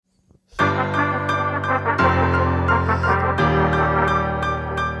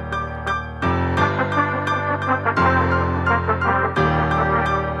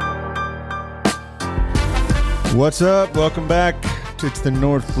What's up? Welcome back to the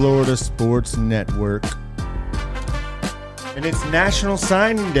North Florida Sports Network. And it's National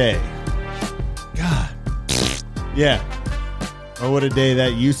Signing Day. God. Yeah. Oh, what a day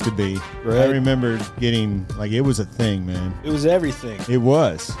that used to be. Right. I remember getting, like, it was a thing, man. It was everything. It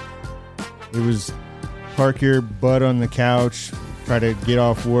was. It was park your butt on the couch, try to get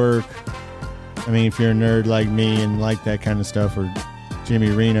off work. I mean, if you're a nerd like me and like that kind of stuff, or Jimmy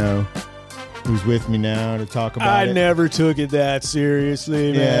Reno, who's with me now to talk about it. I never took it that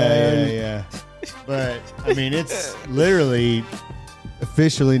seriously, man. Yeah. But, I mean, it's literally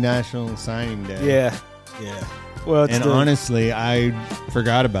officially National Signing Day. Yeah. Well, it's honestly, I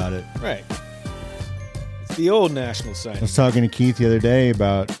forgot about it. right. It's the old national signing. I was talking to Keith the other day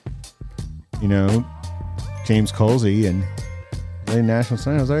about, James Colsey and the National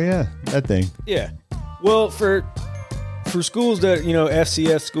Signing. I was like, yeah, that thing. Yeah. Well, for schools that,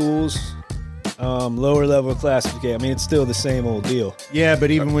 FCS schools, lower level classification, I mean, it's still the same old deal. Yeah, but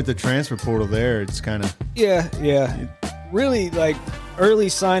even with the transfer portal there, it's kind of... Yeah. Really, like, early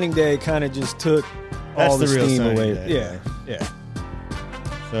signing day kind of just took all the real steam signing away. day, Yeah.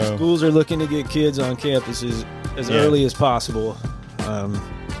 So, Schools are looking to get kids on campuses as early as possible.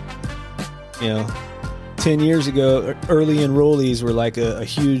 10 years ago, early enrollees were like a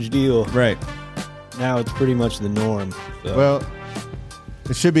huge deal. right. Now it's pretty much the norm. So. Well,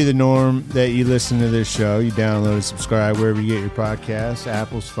 it should be the norm that you listen to this show. You download and subscribe wherever you get your podcasts,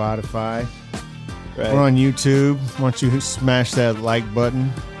 Apple, Spotify. right. We're on YouTube. Once you smash that like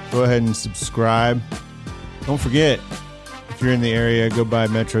button, go ahead and subscribe. Don't forget, if you're in the area, go by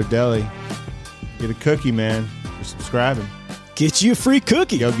Metro Deli. Get a cookie, man, for subscribing. Get you a free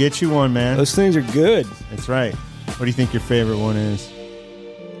cookie. Go get you one, man. Those things are good. That's right. What do you think your favorite one is?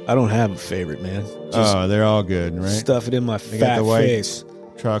 I don't have a favorite, man. Just They're all good, right? stuff it in my They got fat the white face.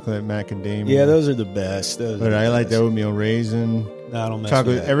 chocolate macadamia. Yeah, those are the best. But I like the oatmeal raisin. No, I don't mess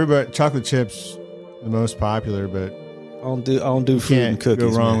Chocolate. with that. Everybody, chocolate chips, the most popular, but I don't do fruit can't and cookies.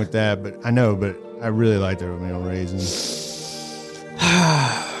 go wrong man. with that. But I know, but I really like the oatmeal raisin.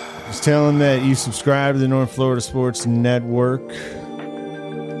 Just tell them that you subscribe to the North Florida Sports Network,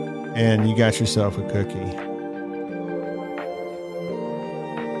 and you got yourself a cookie.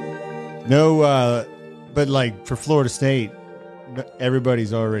 No, but like for Florida State,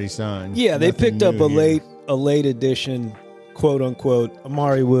 everybody's already signed. Yeah, they Nothing picked up new here. a late edition, quote unquote,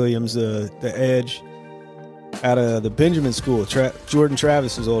 Amari Williams, the edge, out of the Benjamin School, Jordan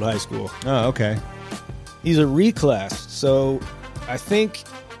Travis's old high school. Oh, okay. He's a reclass, so I think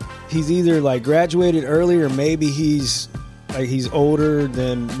he's either like graduated early or maybe he's older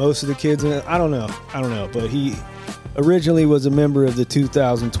than most of the kids in it. I don't know, but he originally was a member of the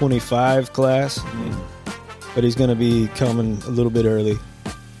 2025 class, but he's going to be coming a little bit early.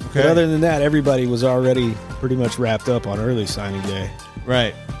 Okay. But other than that, everybody was already pretty much wrapped up on early signing day.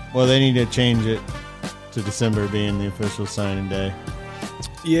 Right. Well, they need to change it to December being the official signing day.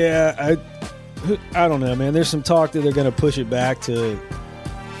 Yeah, I don't know, man. There's some talk that they're going to push it back to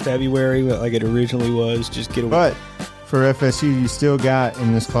February like it originally was. Just get away. But for FSU, you still got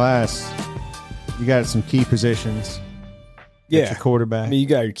in this class, you got some key positions. Get your quarterback. I mean, you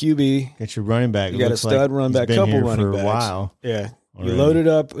got your QB. Get your running back. You got a stud running back, couple running for backs. a while. Yeah, already. you loaded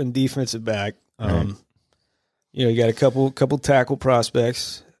up in defensive back. Right. You got a couple tackle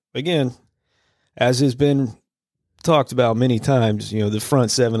prospects. Again, as has been talked about many times, the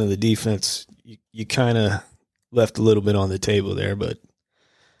front seven of the defense, you kind of left a little bit on the table there, but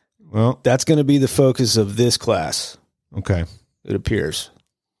that's going to be the focus of this class. Okay. It appears.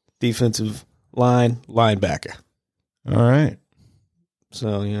 Defensive line, linebacker. All right.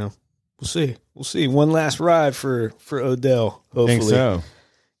 So, we'll see. We'll see. One last ride for Odell, hopefully. Think so.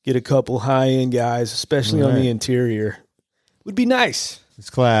 Get a couple high-end guys, especially on the interior. Would be nice. This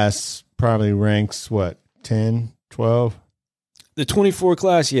class probably ranks, 10, 12? The 24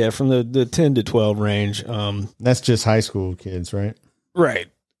 class, yeah, from the 10 to 12 range. That's just high school kids, right? Right.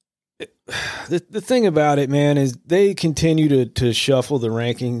 The thing about it, man, is they continue to shuffle the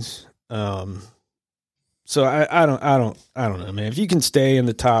rankings. So I don't know, man. If you can stay in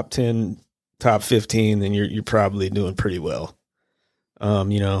the top 10, top 15, then you're probably doing pretty well.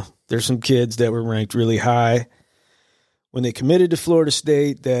 There's some kids that were ranked really high when they committed to Florida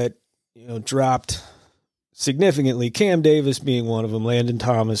State that dropped significantly. Cam Davis being one of them, Landon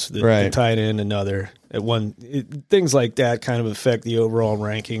Thomas, the tight end, another. Things like that kind of affect the overall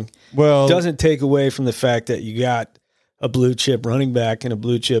ranking. Well, doesn't take away from the fact that you got a blue chip running back and a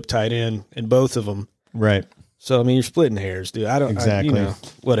blue chip tight end in both of them. Right. So I mean, you're splitting hairs, dude. I don't exactly.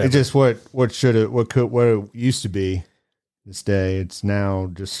 whatever. It's just what it used to be. this day. It's now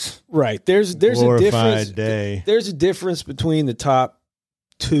just right. There's a difference. Day. There's a difference between the top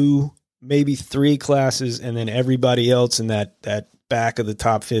 2, maybe 3 classes, and then everybody else in that back of the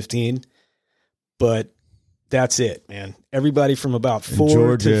top 15. But that's it, man. Everybody from about 4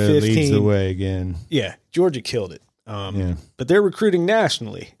 Georgia to 15 leads the way again. Yeah, Georgia killed it. But they're recruiting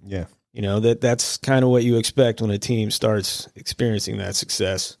nationally. Yeah. You know, that's kind of what you expect when a team starts experiencing that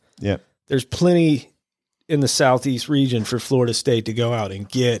success. Yeah. There's plenty in the Southeast region for Florida State to go out and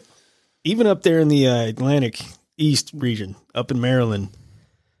get, even up there in the Atlantic East region, up in Maryland.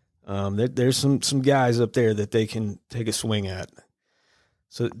 There's some guys up there that they can take a swing at.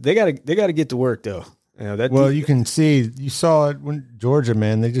 So they got to get to work though. You know, you can see, you saw it when Georgia,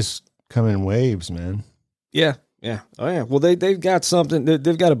 man, they just come in waves, man. Yeah. Yeah. Oh yeah. Well, they've got something.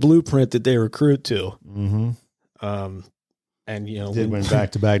 They've got a blueprint that they recruit to. Mm-hmm. And you know, did win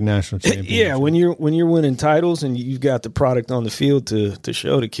back-to-back national championships. Yeah, when you're winning titles and you've got the product on the field to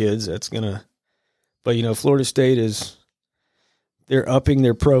show to kids, that's gonna. But you know, Florida State they're upping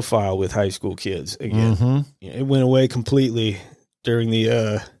their profile with high school kids again. Mm-hmm. It went away completely during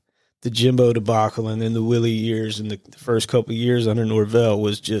the Jimbo debacle, and then the Willie years and the first couple of years under Norvell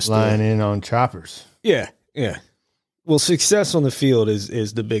was just lying in on choppers. Yeah, yeah. Well, success on the field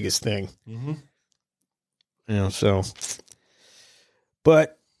is the biggest thing. Mm-hmm. You know, so.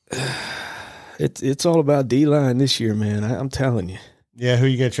 But it's all about D-line this year, man. I'm telling you. Yeah, who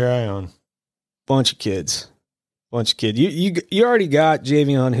you got your eye on? Bunch of kids. You already got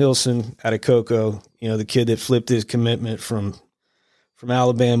Javion Hilson out of Cocoa. You know, the kid that flipped his commitment from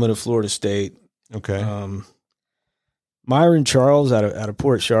Alabama to Florida State. Okay. Myron Charles out of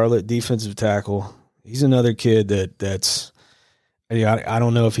Port Charlotte, defensive tackle. He's another kid that's. I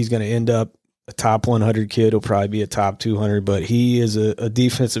don't know if he's going to end up a top 100 kid. He'll probably be a top 200, but he is a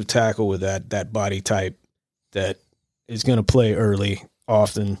defensive tackle with that body type that is going to play early,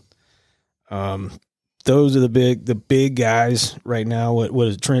 often. Those are the big guys right now. What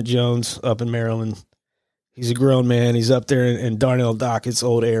is Trent Jones up in Maryland? He's a grown man. He's up there in Darnell Dockett's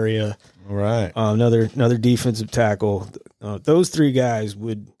old area. All right. Another defensive tackle. Those 3 guys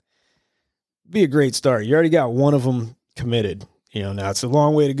would be a great start. You already got one of them committed. You know, now it's a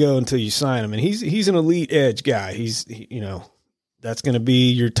long way to go until you sign him, and he's an elite edge guy. That's going to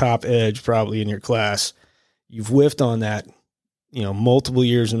be your top edge probably in your class. You've whiffed on that, you know, multiple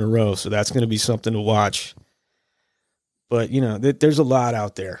years in a row, so that's going to be something to watch. But you know, there's a lot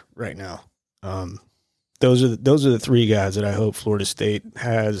out there right now. Those are the 3 guys that I hope Florida State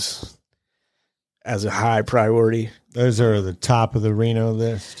has as a high priority. Those are the top of the Reno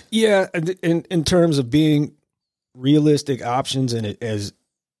list. Yeah, in terms of being realistic options and it as,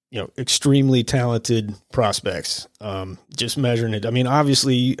 you know, extremely talented prospects. Just measuring it. I mean,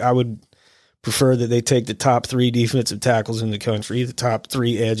 obviously I would prefer that they take the top 3 defensive tackles in the country, the top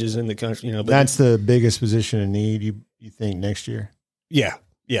 3 edges in the country, you know, but that's the biggest position in need you think next year? Yeah,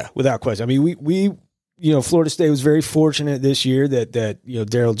 without question. I mean, we you know, Florida State was very fortunate this year that you know,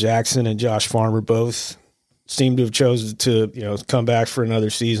 Darrell Jackson and Josh Farmer both seemed to have chosen to, you know, come back for another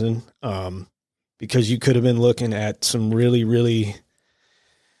season. Because you could have been looking at some really, really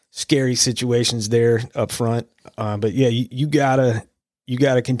scary situations there up front. But yeah, you gotta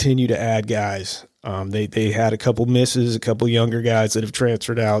continue to add guys. They had a couple misses, a couple younger guys that have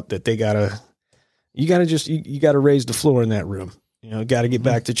transferred out that you gotta raise the floor in that room. You know, got to get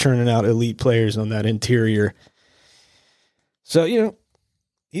back to churning out elite players on that interior. So, you know,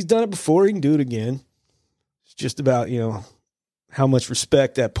 he's done it before. He can do it again. It's just about, you know, how much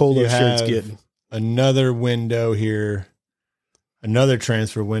respect that polo shirt's getting. Another window here, another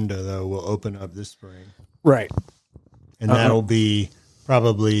transfer window, though, will open up this spring. Right. And that'll be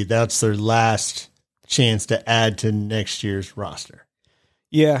that's their last chance to add to next year's roster.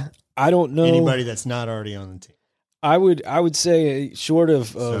 Yeah. I don't know. Anybody that's not already on the team. I would say short of.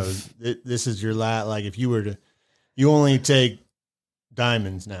 So this is your last, like if you were to, you only take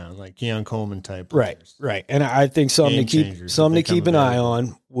diamonds now, like Keon Coleman type players. Right. And I think something to keep an eye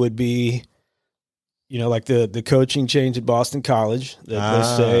on would be, you know, like the coaching change at Boston College.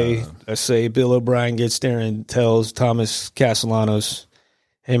 Let's say Bill O'Brien gets there and tells Thomas Castellanos,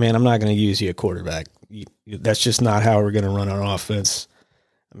 "Hey man, I'm not going to use you at quarterback. That's just not how we're going to run our offense."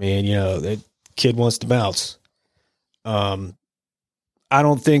 I mean, you know, that kid wants to bounce. I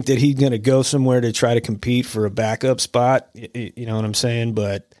don't think that he's going to go somewhere to try to compete for a backup spot. You know what I'm saying?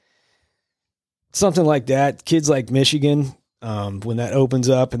 But something like that, kids like Michigan, when that opens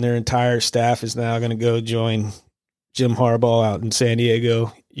up and their entire staff is now going to go join Jim Harbaugh out in San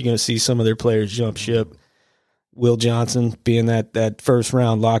Diego, you're going to see some of their players jump ship. Will Johnson being that first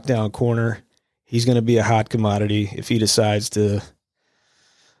round lockdown corner, he's going to be a hot commodity if he decides to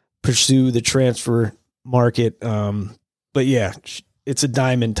pursue the transfer market. But yeah, it's a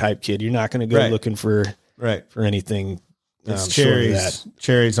diamond type kid. You're not going to go looking for anything. It's short of that.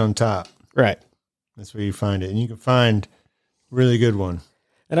 cherries on top. Right. That's where you find it. And you can find really good one.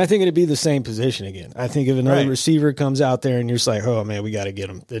 And I think it'd be the same position again. I think if another receiver comes out there and you're just like, oh man, we got to get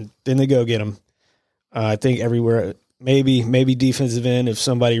him, then they go get him. I think everywhere, maybe defensive end, if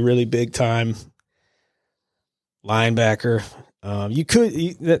somebody really big time, linebacker. You could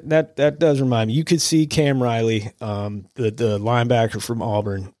that does remind me. You could see Cam Riley, the linebacker from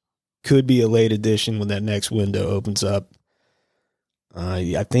Auburn, could be a late addition when that next window opens up.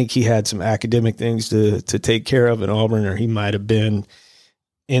 I think he had some academic things to take care of at Auburn, or he might have been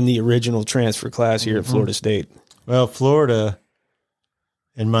in the original transfer class here at Florida State. Well, Florida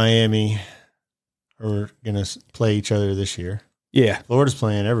and Miami are going to play each other this year. Yeah. Florida's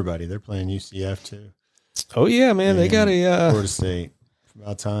playing everybody. They're playing UCF too. Oh, yeah, man. They got a Florida State. It's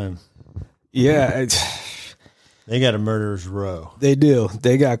about time. Yeah. They got a murderer's row. They do.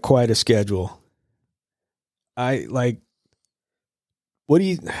 They got quite a schedule. Would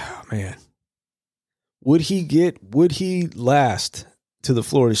he last to the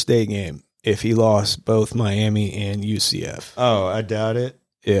Florida State game if he lost both Miami and UCF? Oh, I doubt it.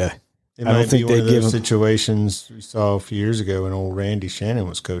 Yeah. It might be one of those situations we saw a few years ago when old Randy Shannon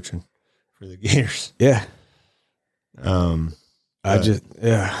was coaching for the Gators. Yeah. It's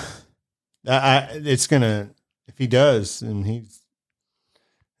gonna, if he does, and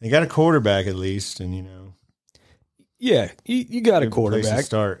they got a quarterback at least, and yeah, you got a quarterback to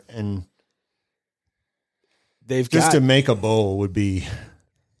start, and they've just to make a bowl would be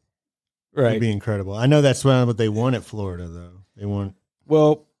incredible. I know that's what they want at Florida, though. They want.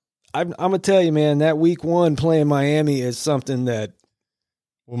 Well, I'm gonna tell you, man, that week 1 playing Miami is something that.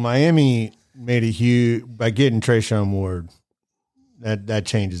 Well, Miami made a huge by getting Trayshawn Ward. That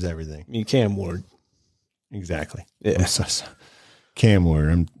changes everything. You Cam Ward, exactly. Yeah, Cam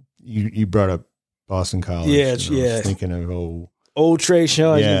Ward. You brought up Boston College. Yeah, I was thinking of old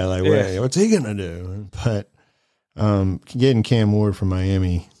Trayshawn. Yeah, what's he gonna do? But getting Cam Ward from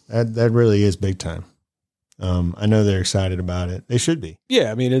Miami, that really is big time. I know they're excited about it. They should be.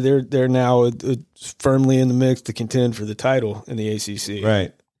 Yeah, I mean they're now firmly in the mix to contend for the title in the ACC.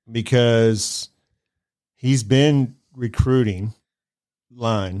 Right, because he's been recruiting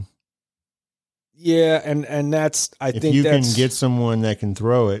line. Yeah, and that's if you can get someone that can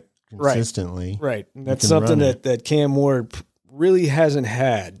throw it consistently, right. And that's something that Cam Ward really hasn't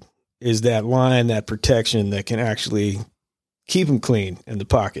had, is that line, that protection that can actually keep him clean in the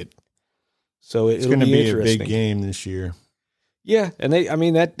pocket. So it's going to be a big game this year. Yeah, and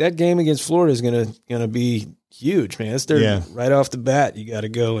that game against Florida is going to be huge, man. It's right off the bat. You got to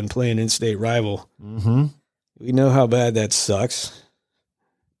go and play an in-state rival. Mm-hmm. We know how bad that sucks.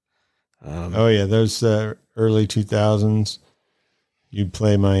 Those early 2000s, you'd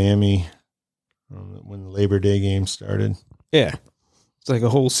play Miami when the Labor Day game started. Yeah, it's like a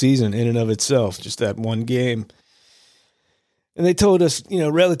whole season in and of itself, just that one game. And they told us,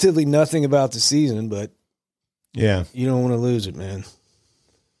 relatively nothing about the season, but yeah, you don't want to lose it, man.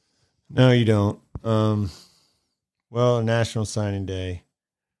 No, you don't. National Signing Day.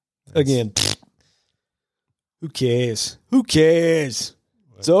 Again, who cares? Who cares?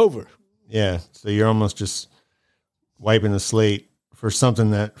 It's over. Yeah, so you're almost just wiping the slate for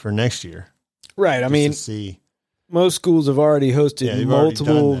something for next year. Right. I mean, most schools have already hosted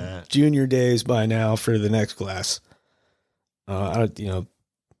multiple junior days by now for the next class. I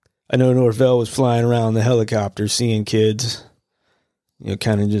know Norvell was flying around the helicopter seeing kids,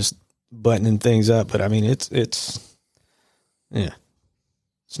 kind of just buttoning things up. But I mean, it's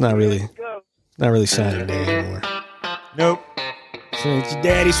not really signing day anymore. Nope. So it's your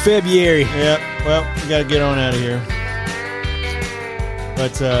daddy's February. Yeah. Well, we got to get on out of here.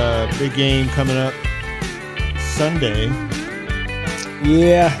 But big game coming up Sunday.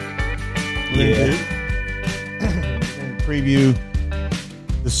 Yeah. And preview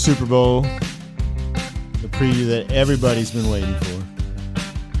the Super Bowl, the preview that everybody's been waiting for.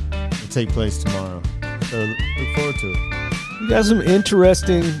 It'll take place tomorrow. So look forward to it. We got some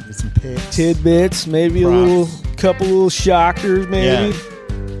interesting tidbits, maybe a couple little shockers, maybe.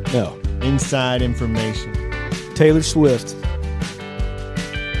 Yeah. No. Inside information. Taylor Swift.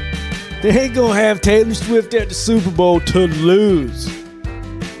 They ain't going to have Taylor Swift at the Super Bowl to lose.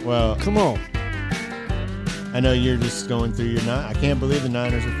 Well, come on. I know you're just going through your I can't believe the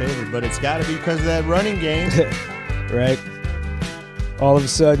Niners are favored, but it's got to be because of that running game. Right. All of a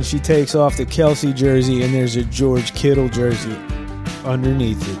sudden, she takes off the Kelsey jersey, and there's a George Kittle jersey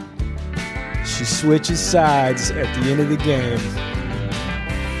underneath it. she switches sides at the end of the game.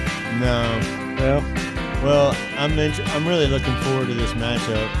 No. Well, I'm really looking forward to this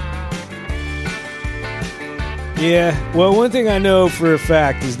matchup. Yeah. Well, one thing I know for a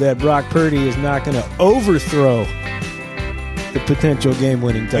fact is that Brock Purdy is not going to overthrow the potential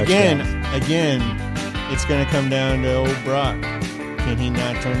game-winning touchdown. Again, it's going to come down to old Brock. Can he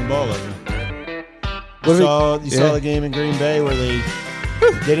not turn the ball over? You saw the game in Green Bay where they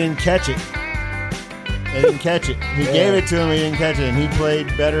didn't catch it. They didn't catch it. He gave it to him. He didn't catch it, and he played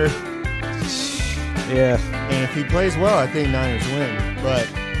better. Yeah. And if he plays well, I think Niners win. But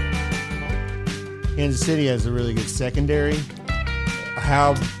Kansas City has a really good secondary.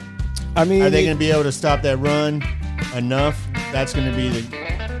 Are they going to be able to stop that run enough? That's going to be the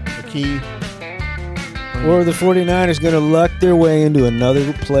key. Or the 49ers going to luck their way into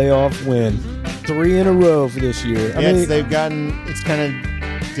another playoff win. 3 in a row for this year. It's kind of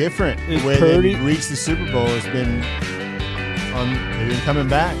different. The way they reached the Super Bowl has been they've been coming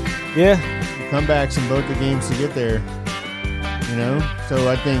back. Yeah. Comebacks in both the games to get there. So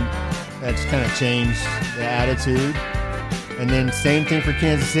I think that's kind of changed the attitude. And then same thing for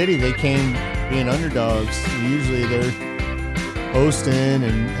Kansas City. They came being underdogs. Usually they're hosting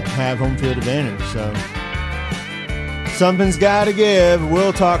and have home field advantage. So something's got to give.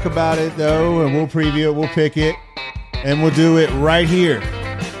 We'll talk about it, though, and we'll preview it. We'll pick it, and we'll do it right here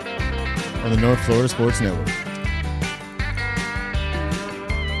on the North Florida Sports Network.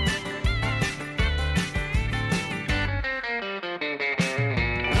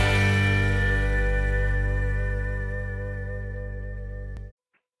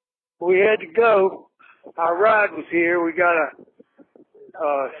 We had to go. Our ride was here. We got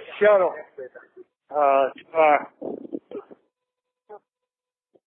a shuttle to our